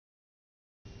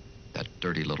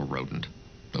Dirty little rodent.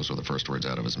 Those were the first words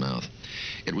out of his mouth.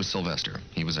 It was Sylvester.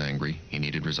 He was angry. He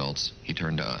needed results. He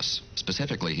turned to us.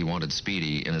 Specifically, he wanted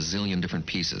Speedy in a zillion different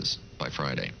pieces by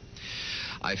Friday.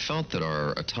 I felt that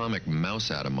our atomic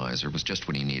mouse atomizer was just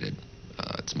what he needed.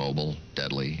 It's mobile,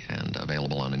 deadly, and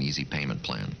available on an easy payment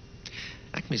plan.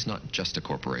 Acme's not just a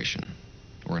corporation.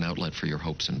 We're an outlet for your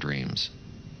hopes and dreams.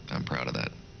 I'm proud of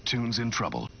that. Tunes in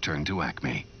trouble turn to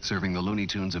Acme, serving the Looney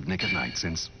Tunes of Nick at Night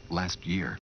since last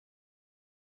year.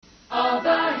 All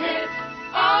the hits,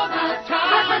 all the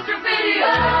time. Blockbuster Video!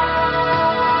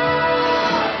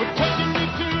 We're taking you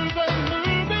to the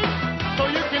movies so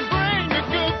you can bring the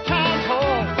good times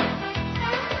home.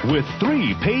 With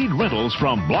 3 paid rentals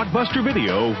from Blockbuster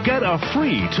Video, get a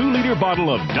free 2-liter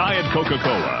bottle of Diet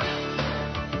Coca-Cola.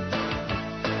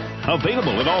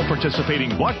 Available at all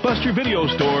participating Blockbuster Video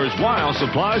stores while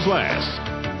supplies last.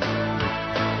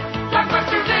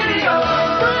 Blockbuster Video!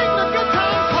 Bring the good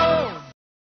times home.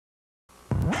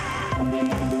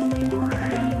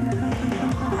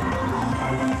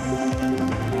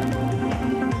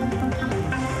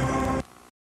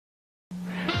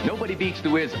 Nobody Beats the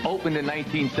Wiz opened in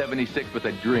 1976 with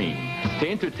a dream to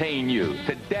entertain you,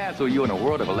 to dazzle you in a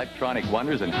world of electronic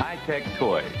wonders and high-tech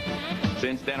toys.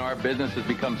 Since then, our business has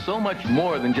become so much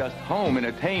more than just home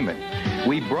entertainment.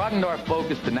 We broadened our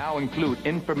focus to now include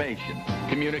information,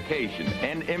 communication,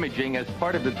 and imaging as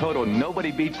part of the total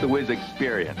Nobody Beats the Wiz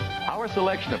experience. Our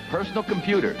selection of personal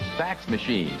computers, fax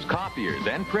machines, copiers,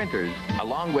 and printers,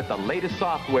 along with the latest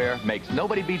software, makes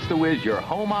Nobody Beats the Wiz your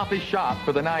home office shop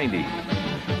for the 90s.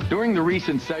 During the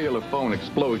recent cellular phone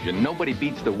explosion, Nobody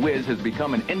Beats the Wiz has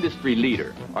become an industry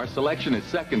leader. Our selection is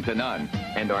second to none,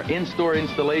 and our in-store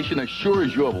installation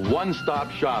assures you of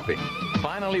one-stop shopping.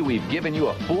 Finally, we've given you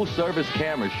a full-service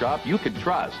camera shop you can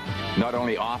trust, not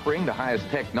only offering the highest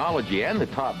technology and the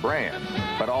top brands,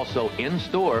 but also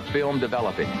in-store film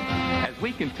developing. As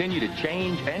we continue to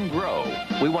change and grow,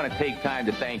 we want to take time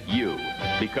to thank you,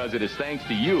 because it is thanks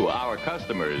to you, our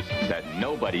customers, that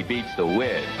Nobody Beats the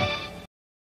Wiz.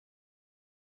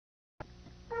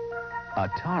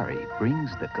 Atari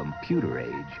brings the computer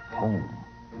age home.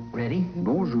 Ready?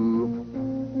 Bonjour.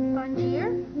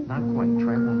 Bonjour? Not quite.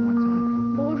 Try one more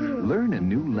time. Bonjour. Learn a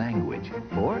new language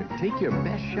or take your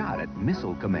best shot at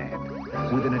missile command.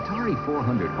 With an Atari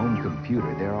 400 home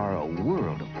computer, there are a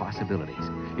world of possibilities.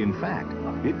 In fact,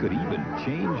 it could even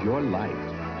change your life.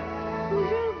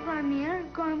 Bonjour, Vladimir.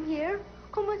 Come here.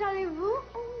 Comment allez-vous?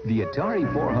 The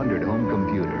Atari 400 home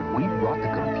computer, we brought the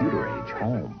computer age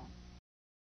home.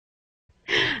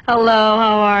 Hello,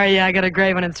 how are you? I got a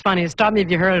great one. It's funny. Stop me if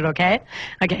you heard it, okay?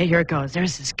 Okay, here it goes.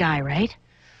 There's this guy, right?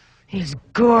 He's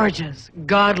gorgeous,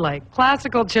 godlike,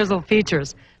 classical chisel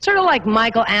features. Sort of like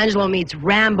Michelangelo meets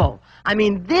Rambo. I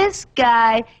mean, this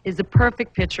guy is the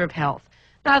perfect picture of health.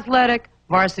 Athletic,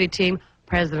 varsity team,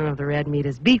 president of the Red Meat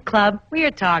Beat Club. We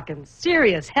are talking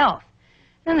serious health.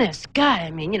 And this guy,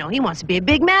 I mean, you know, he wants to be a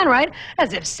big man, right?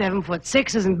 As if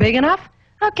 7'6" isn't big enough.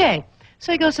 Okay.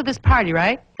 So he goes to this party,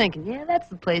 right? Thinking, yeah, that's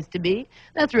the place to be.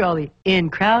 That's where all the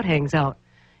in-crowd hangs out.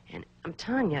 And I'm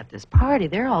telling you, at this party,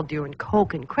 they're all doing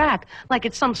coke and crack like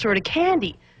it's some sort of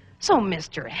candy. So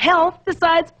Mr. Health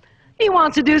decides he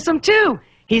wants to do some too.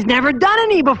 He's never done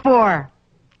any before.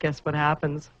 Guess what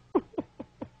happens?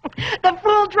 The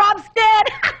fool drops dead.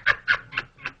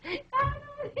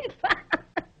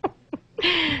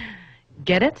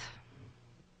 Get it?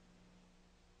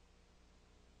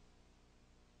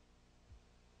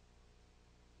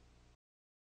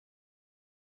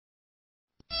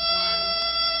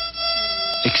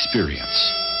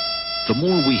 Experience. The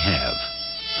more we have,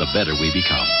 the better we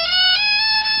become.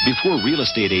 Before real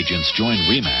estate agents join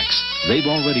RE/MAX, they've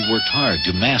already worked hard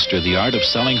to master the art of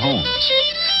selling homes.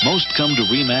 Most come to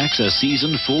RE/MAX as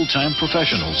seasoned full-time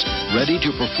professionals, ready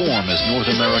to perform as North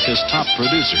America's top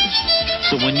producers.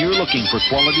 So when you're looking for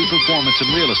quality performance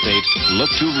in real estate, look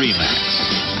to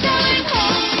RE/MAX.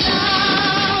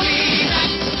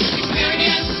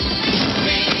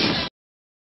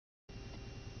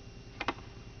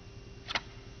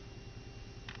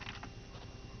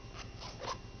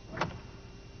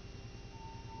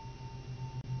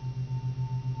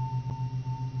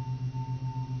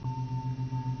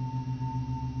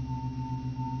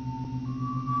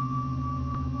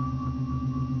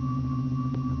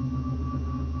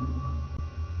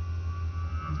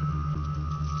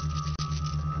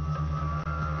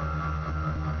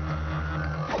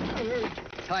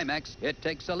 Timex, it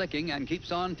takes a licking and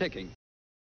keeps on ticking.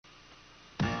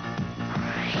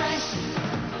 Fresh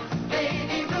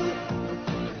baby root,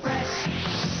 fresh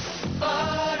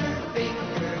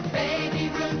Butterfinger baby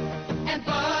root, and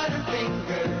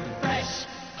Butterfinger fresh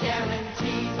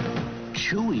guaranteed.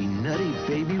 chewy, nutty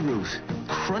Baby Ruth.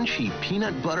 Crunchy,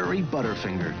 peanut buttery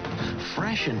Butterfinger.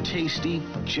 Fresh and tasty,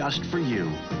 just for you.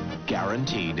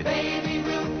 Guaranteed. Baby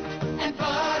Ruth and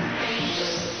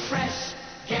Butterfinger. Fresh,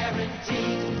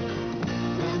 guaranteed.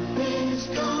 Ruth is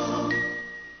good.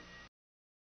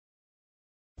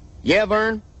 Yeah,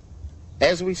 Vern.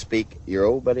 As we speak, your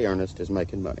old buddy Ernest is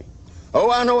making money.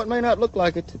 Oh, I know it may not look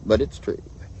like it, but it's true.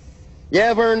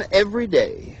 Yeah, Vern, every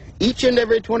day, each and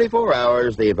every 24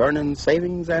 hours, the Vernon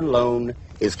Savings and Loan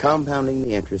is compounding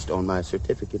the interest on my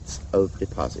certificates of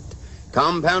deposit.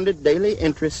 Compounded daily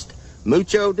interest,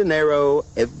 mucho dinero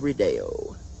every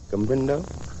day-o. Comprendo?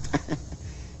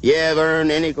 Yeah, Vern,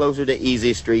 any closer to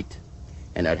Easy Street,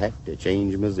 and I'd have to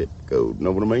change my zip code.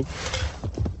 Know what I mean?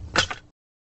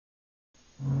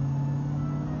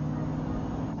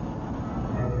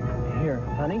 Here,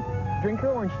 honey, drink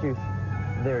your orange juice.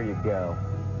 There you go.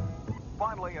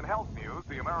 Finally, in health news,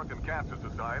 the American Cancer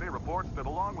Society reports that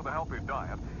along with a healthy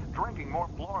diet, drinking more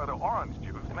Florida orange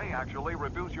juice may actually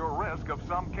reduce your risk of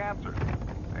some cancers.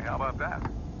 Hey, how about that?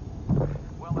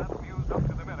 Well, that's news up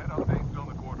to the minute on Based on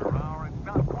the Quarter Hour. It's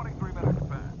now 23 minutes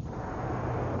past.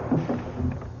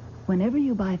 Whenever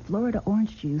you buy Florida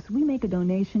orange juice, we make a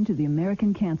donation to the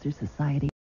American Cancer Society.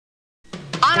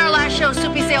 On our last show,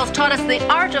 Soupy Sales taught us the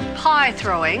art of pie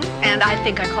throwing, and I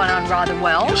think I caught on rather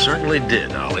well. You certainly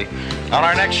did, Ollie. On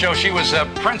our next show, she was a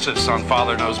princess on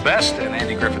Father Knows Best, and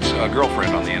Andy Griffith's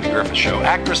girlfriend on the Andy Griffith Show.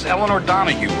 Actress Eleanor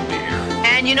Donahue will be here.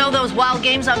 And you know those wild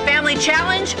games on Family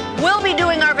Challenge? We'll be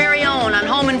doing our very own on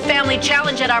Home and Family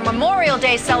Challenge at our Memorial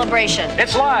Day celebration.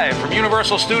 It's live from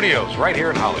Universal Studios, right here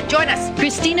in Hollywood. Join us.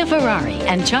 Christina Ferrari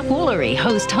and Chuck Woolery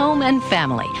host Home and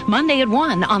Family, Monday at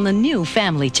 1 on the new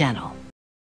Family Channel.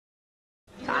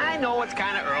 I know it's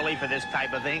kind of early for this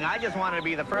type of thing. I just wanted to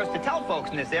be the first to tell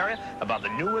folks in this area about the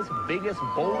newest, biggest,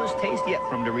 boldest taste yet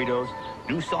from Doritos.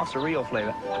 New salsa Rio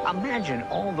flavor. Imagine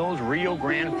all those Rio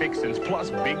Grande fixins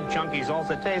plus big chunky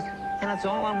salsa taste, and it's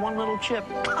all on one little chip.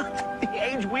 The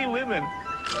age we live in.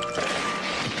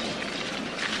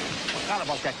 Forgot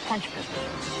about that crunch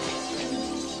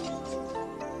business.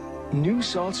 New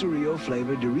salsa Rio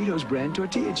flavored Doritos brand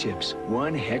tortilla chips.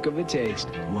 One heck of a taste,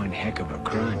 one heck of a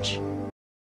crunch.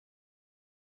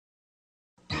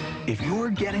 If you're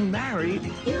getting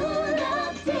married, it's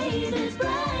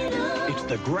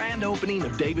the grand opening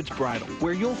of David's Bridal,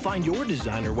 where you'll find your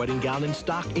designer wedding gown in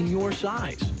stock in your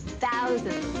size.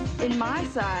 Thousands. In my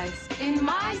size. In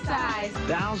my size.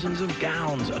 Thousands of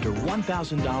gowns under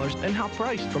 $1,000 and how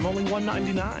priced from only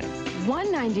 $199.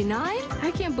 $199?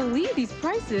 I can't believe these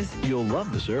prices. You'll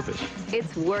love the service.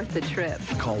 It's worth the trip.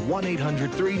 Call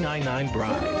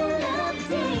 1-800-399-BRIDE.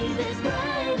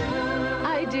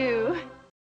 I do.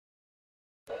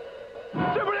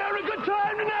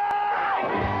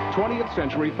 20th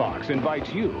Century Fox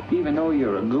invites you, even though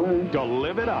you're a goon, to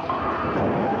live it up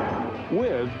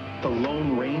with the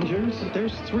Lone Rangers.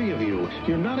 There's 3 of you.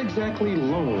 You're not exactly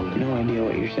lone. No idea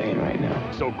what you're saying right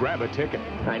now. So grab a ticket.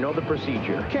 I know the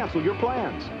procedure. Cancel your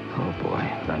plans. Oh boy,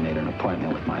 I made an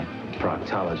appointment with my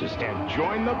proctologist. And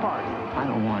join the party. I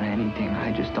don't want anything.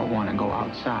 I just don't want to go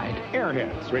outside.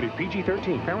 Airheads, rated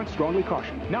PG-13. Parents strongly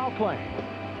cautioned. Now playing.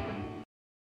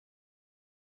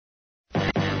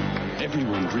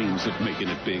 Everyone dreams of making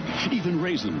it big, even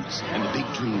raisins. And the big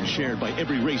dream shared by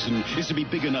every raisin is to be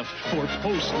big enough for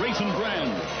Post Raisin Bran.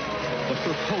 But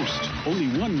for Post, only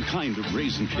one kind of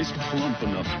raisin is plump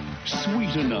enough,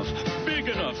 sweet enough, big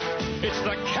enough. It's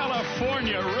the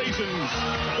California raisins.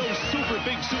 Those super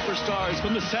big superstars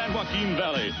from the San Joaquin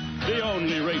Valley. The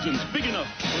only raisins big enough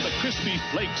for the crispy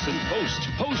flakes and Post.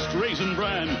 Post Raisin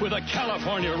Bran with the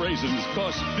California raisins.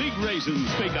 'Cause big raisins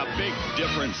make a big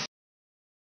difference.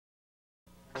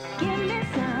 Give me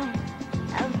some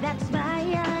of that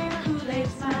smile, Kool-Aid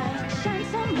smile. Shine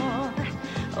some more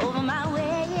over my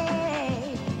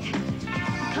way.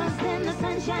 'Cause then the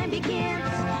sunshine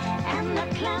begins and the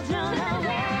clouds roll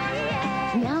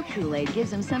away. Now Kool-Aid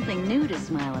gives him something new to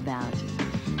smile about.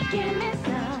 Give me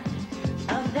some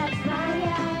of that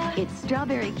smile. It's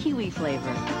strawberry kiwi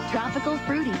flavor, tropical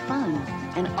fruity fun,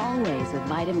 and always with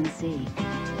vitamin C.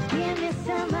 Give me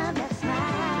some of that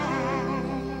smile.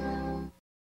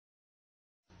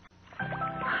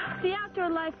 The outdoor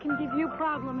life can give you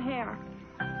problem hair.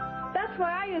 That's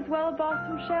why I use Wella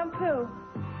Balsam shampoo.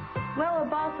 Wella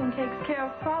Balsam takes care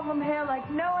of problem hair like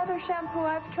no other shampoo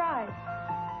I've tried.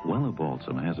 Wella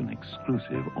Balsam has an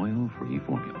exclusive oil-free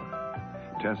formula.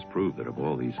 Tests prove that of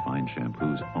all these fine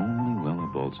shampoos, only Wella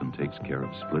Balsam takes care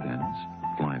of split ends,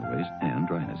 flyaways, and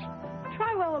dryness.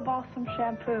 Try Wella Balsam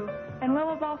shampoo and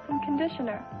Wella Balsam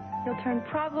conditioner. You'll turn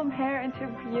problem hair into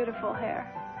beautiful hair.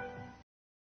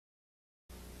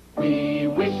 We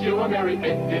you a Merry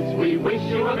Fitness. We wish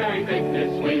you a Merry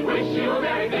Fitness. We wish you a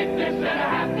Merry Fitness and a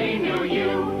Happy New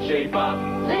You. Shape up,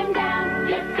 Slim down,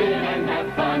 get fit and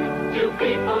have fun. Two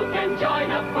people can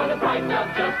join up for the price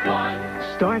of just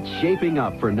one. Start shaping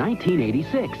up for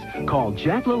 1986. Call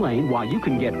Jack LaLanne while you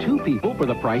can get two people for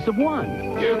the price of one.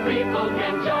 Two people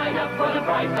can join up for the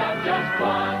price of just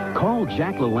one. Call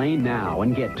Jack LaLanne now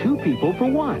and get two people for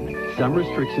one. Some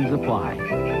restrictions apply.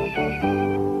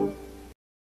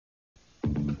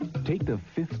 Take the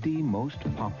 50 most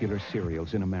popular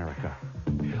cereals in America.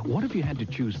 What if you had to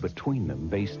choose between them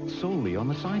based solely on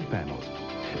the side panels?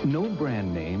 No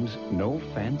brand names, no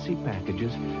fancy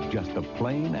packages, just the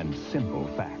plain and simple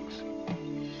facts.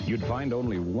 You'd find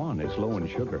only one is low in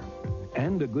sugar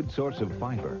and a good source of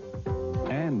fiber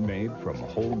and made from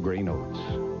whole grain oats.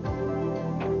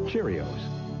 Cheerios.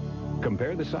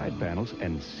 Compare the side panels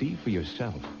and see for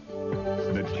yourself.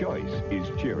 The choice is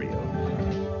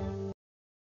Cheerios.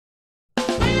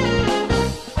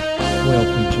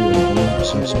 Welcome to a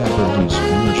glimpse of Saturday's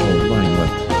commercial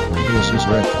lineup. This is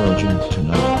RetroJunk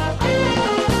Tonight.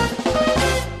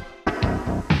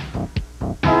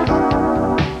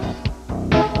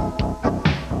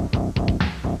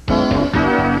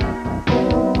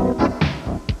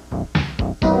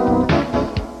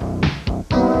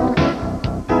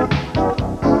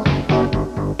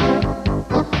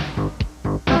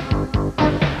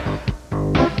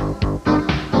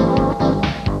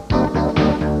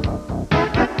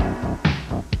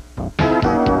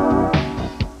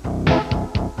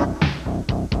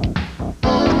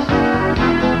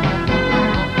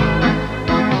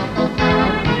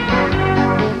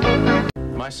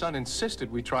 My son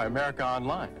insisted we try America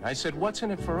Online. I said, what's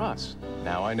in it for us?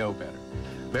 Now I know better.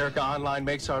 America Online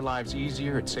makes our lives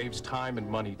easier. It saves time and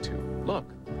money, too. Look,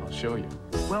 I'll show you.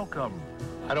 Welcome.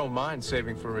 I don't mind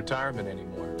saving for retirement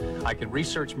anymore. I can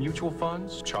research mutual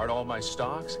funds, chart all my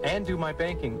stocks, and do my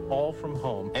banking all from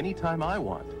home anytime I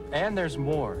want. And there's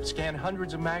more. Scan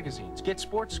hundreds of magazines, get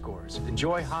sports scores,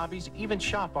 enjoy hobbies, even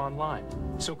shop online.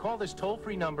 So call this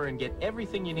toll-free number and get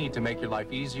everything you need to make your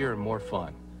life easier and more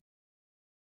fun.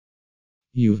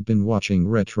 You've been watching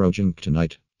RetroJunk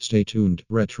Tonight. Stay tuned,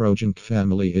 RetroJunk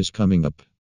family is coming up.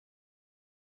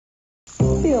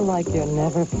 Feel like you're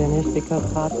never finished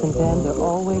because pots and pans are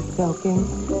always soaking?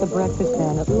 The breakfast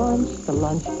pan at lunch, the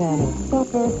lunch pan at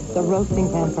supper, the roasting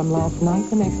pan from last night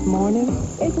the next morning?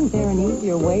 Isn't there an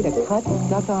easier way to cut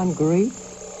stuck-on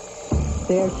grease?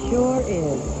 There sure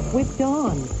is. With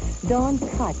Dawn. Dawn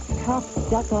cuts tough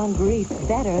stuck-on grease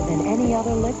better than any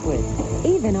other liquid,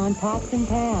 even on pots and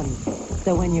pans.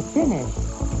 So when you're finished,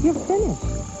 you're finished.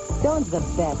 Dawn's the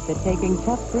best at taking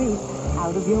tough grease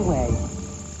out of your way.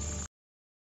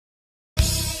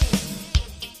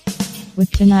 With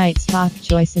tonight's top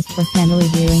choices for family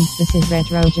viewing, this is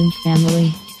RetroJunk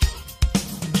Family.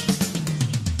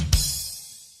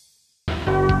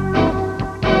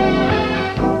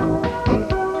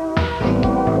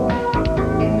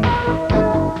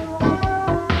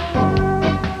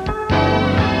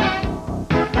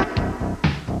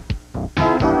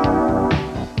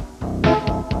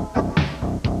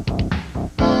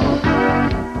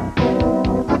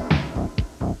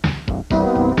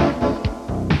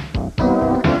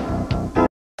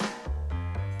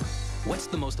 What's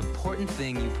the most important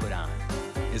thing you put on?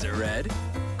 Is it red?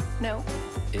 No.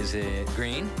 Is it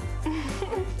green?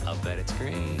 I'll bet it's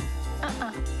green.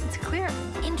 It's clear.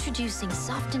 Introducing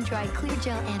Soft and Dry Clear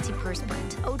Gel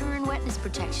Antiperspirant. Odor and wetness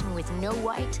protection with no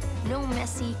white, no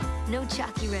messy, no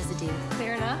chalky residue.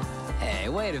 Clear enough? Hey,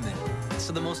 wait a minute.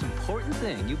 So the most important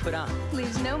thing you put on?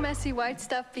 Leaves no messy white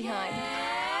stuff behind.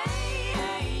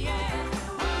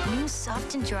 New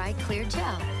Soft and Dry Clear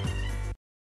Gel.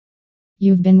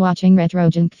 You've been watching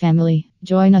RetroJunk Family.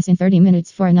 Join us in 30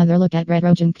 minutes for another look at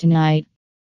RetroJunk Tonight.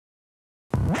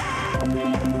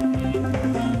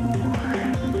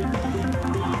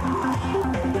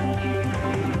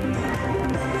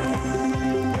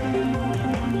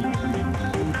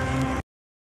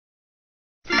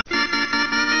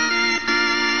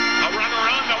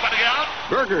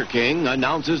 Burger King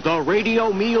announces the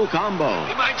Radio Meal Combo.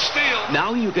 He might steal.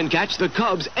 Now you can catch the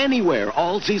Cubs anywhere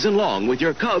all season long with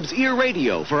your Cubs Ear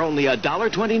Radio for only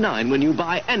 $1.29 when you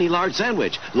buy any large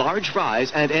sandwich, large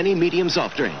fries, and any medium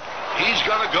soft drink. He's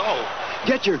gonna go.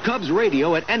 Get your Cubs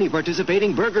radio at any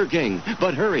participating Burger King.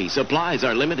 But hurry, supplies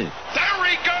are limited. There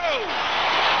he goes!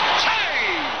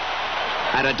 Save!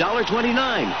 At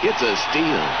 $1.29, it's a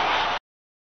steal.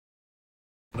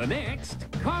 The next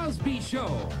Cosby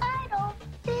Show. I don't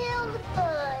feel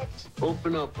good.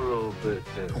 Open up a little bit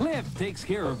then. Cliff takes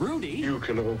care of Rudy. You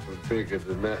can open bigger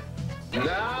than that.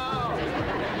 Now!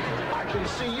 can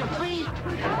see your feet.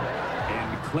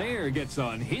 And Claire gets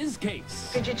on his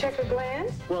case. Did you check her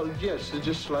glands? Well, yes, they're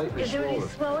just slightly Is there any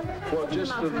swollen. swelling? Well,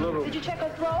 just a little. Did you check her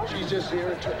throat? She's just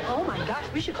irritated. Oh my gosh,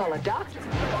 we should call a doctor.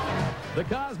 The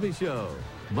Cosby Show,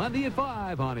 Monday at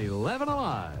 5 on 11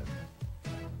 Alive.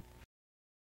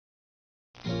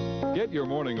 Get your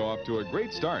morning off to a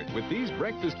great start with these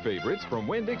breakfast favorites from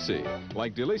Winn-Dixie,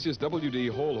 like delicious WD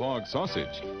whole hog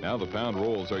sausage. Now the pound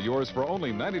rolls are yours for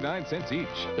only 99 cents each.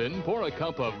 Then pour a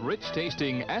cup of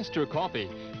rich-tasting Astor coffee.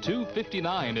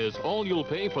 $2.59 is all you'll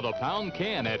pay for the pound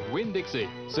can at Winn-Dixie.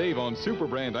 Save on Super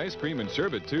Brand ice cream and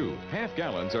sherbet, too. Half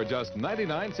gallons are just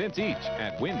 99 cents each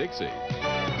at Winn-Dixie.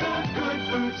 The good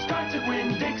food starts at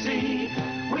Winn-Dixie.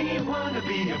 We want to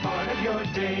be a part of your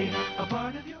day, a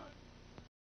part of your...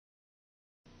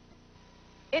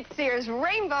 It's Sears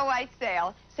Rainbow White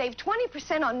Sale. Save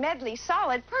 20% on Medley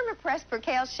Solid Permapressed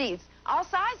Percale Sheets. All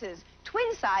sizes.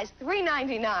 Twin size,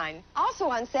 $3.99. Also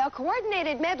on sale,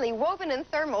 Coordinated Medley Woven and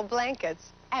Thermal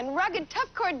Blankets. And rugged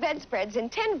Tough Cord bedspreads in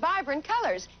 10 vibrant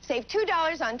colors. Save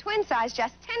 $2 on twin size,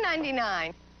 just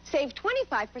 $10.99. Save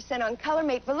 25% on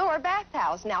Color-Mate Velour bath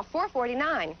towels, now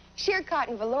 $4.49. Sheer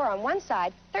cotton velour on one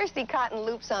side, thirsty cotton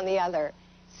loops on the other.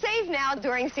 Save now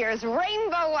during Sears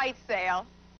Rainbow White Sale.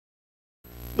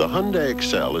 The Hyundai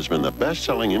Excel has been the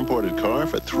best-selling imported car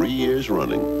for 3 years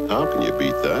running. How can you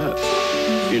beat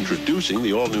that? Introducing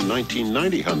the all-new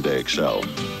 1990 Hyundai Excel.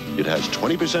 It has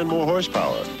 20% more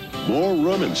horsepower, more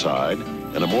room inside,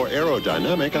 and a more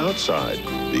aerodynamic outside.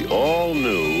 The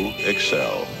all-new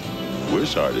Excel. We're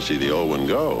sorry to see the old one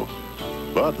go,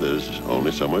 but there's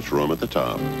only so much room at the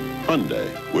top.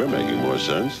 Hyundai, we're making more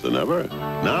sense than ever.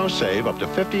 Now save up to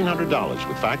 $1,500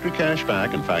 with factory cash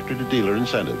back and factory-to-dealer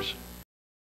incentives.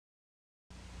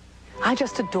 I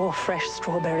just adore fresh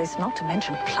strawberries, not to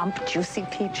mention plump, juicy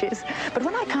peaches. But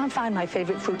when I can't find my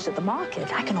favorite fruits at the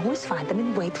market, I can always find them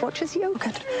in Weight Watchers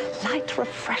yogurt. Light,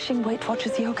 refreshing Weight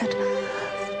Watchers yogurt.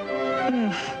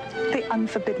 The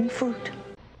unforbidden fruit.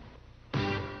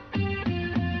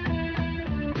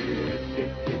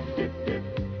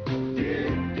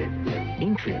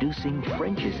 Introducing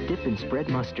French's Dip and Spread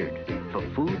Mustard for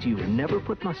foods you've never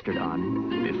put mustard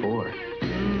on before.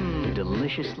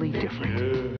 Deliciously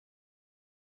different.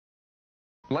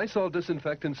 Lysol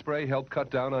disinfectant spray help cut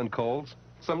down on colds?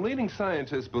 Some leading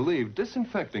scientists believe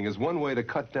disinfecting is one way to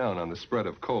cut down on the spread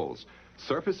of colds.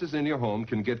 Surfaces in your home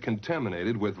can get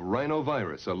contaminated with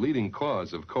rhinovirus, a leading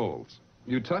cause of colds.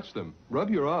 You touch them, rub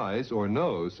your eyes or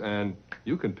nose, and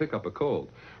you can pick up a cold.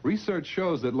 Research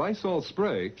shows that Lysol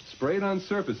spray, sprayed on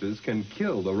surfaces, can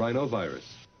kill the rhinovirus.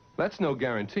 That's no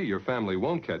guarantee your family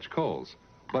won't catch colds.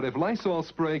 But if Lysol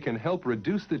spray can help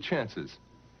reduce the chances,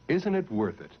 isn't it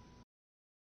worth it?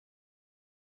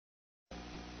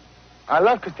 I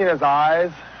love Christina's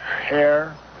eyes, her hair,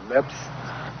 her lips.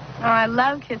 Oh, I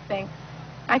love kissing.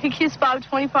 I could kiss Bob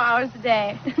 24 hours a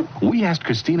day. We asked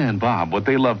Christina and Bob what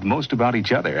they loved most about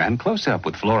each other, and Close-Up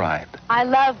with Fluoride. I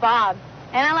love Bob,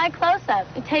 and I like Close-Up.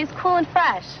 It tastes cool and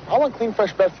fresh. I want clean,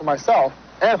 fresh breath for myself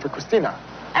and for Christina.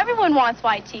 Everyone wants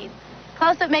white teeth.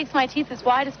 Close-Up makes my teeth as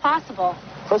white as possible.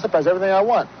 Close-Up has everything I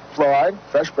want. Fluoride,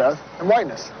 fresh breath, and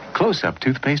whiteness. Close-Up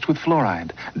toothpaste with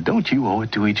Fluoride. Don't you owe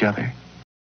it to each other?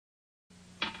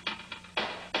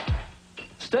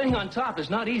 Staying on top is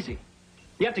not easy.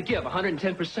 You have to give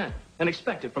 110% and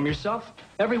expect it from yourself,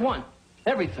 everyone,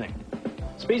 everything.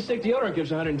 Speed Stick deodorant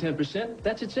gives 110%.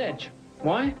 That's its edge.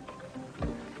 Why?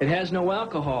 It has no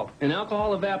alcohol, and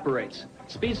alcohol evaporates.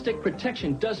 Speed Stick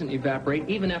protection doesn't evaporate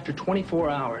even after 24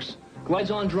 hours. Glides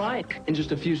on dry in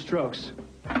just a few strokes.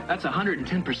 That's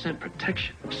 110%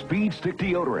 protection. Speed Stick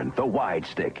deodorant, the wide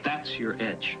stick. That's your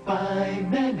edge. By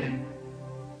minute.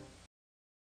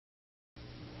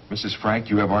 Mrs. Frank,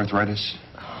 you have arthritis?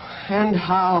 And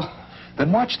how?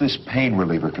 Then watch this pain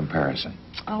reliever comparison.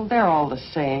 Oh, they're all the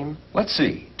same. Let's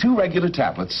see. 2 regular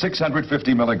tablets,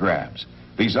 650 milligrams.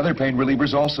 These other pain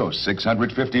relievers also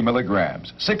 650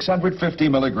 milligrams. 650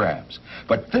 milligrams.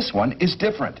 But this one is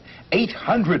different.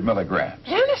 800 milligrams.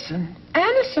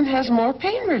 Anacin has more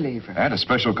pain reliever. And a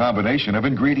special combination of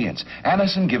ingredients.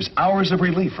 Anacin gives hours of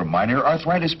relief from minor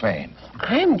arthritis pain.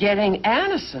 I'm getting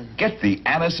Anacin. Get the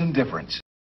Anacin difference.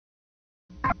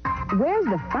 Where's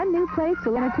the fun new place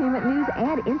for entertainment news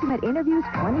and intimate interviews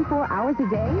 24 hours a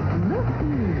day?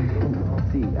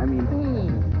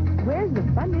 Where's the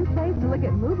fun new place to look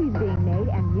at movies being made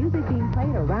and music being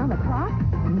played around the clock?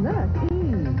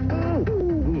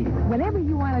 Whenever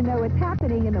you want to know what's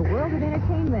happening in the world of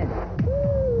entertainment.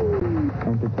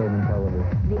 Entertainment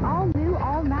television. The all-new,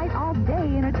 all-night,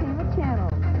 all-day entertainment channel.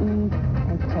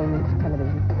 Entertainment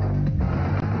television.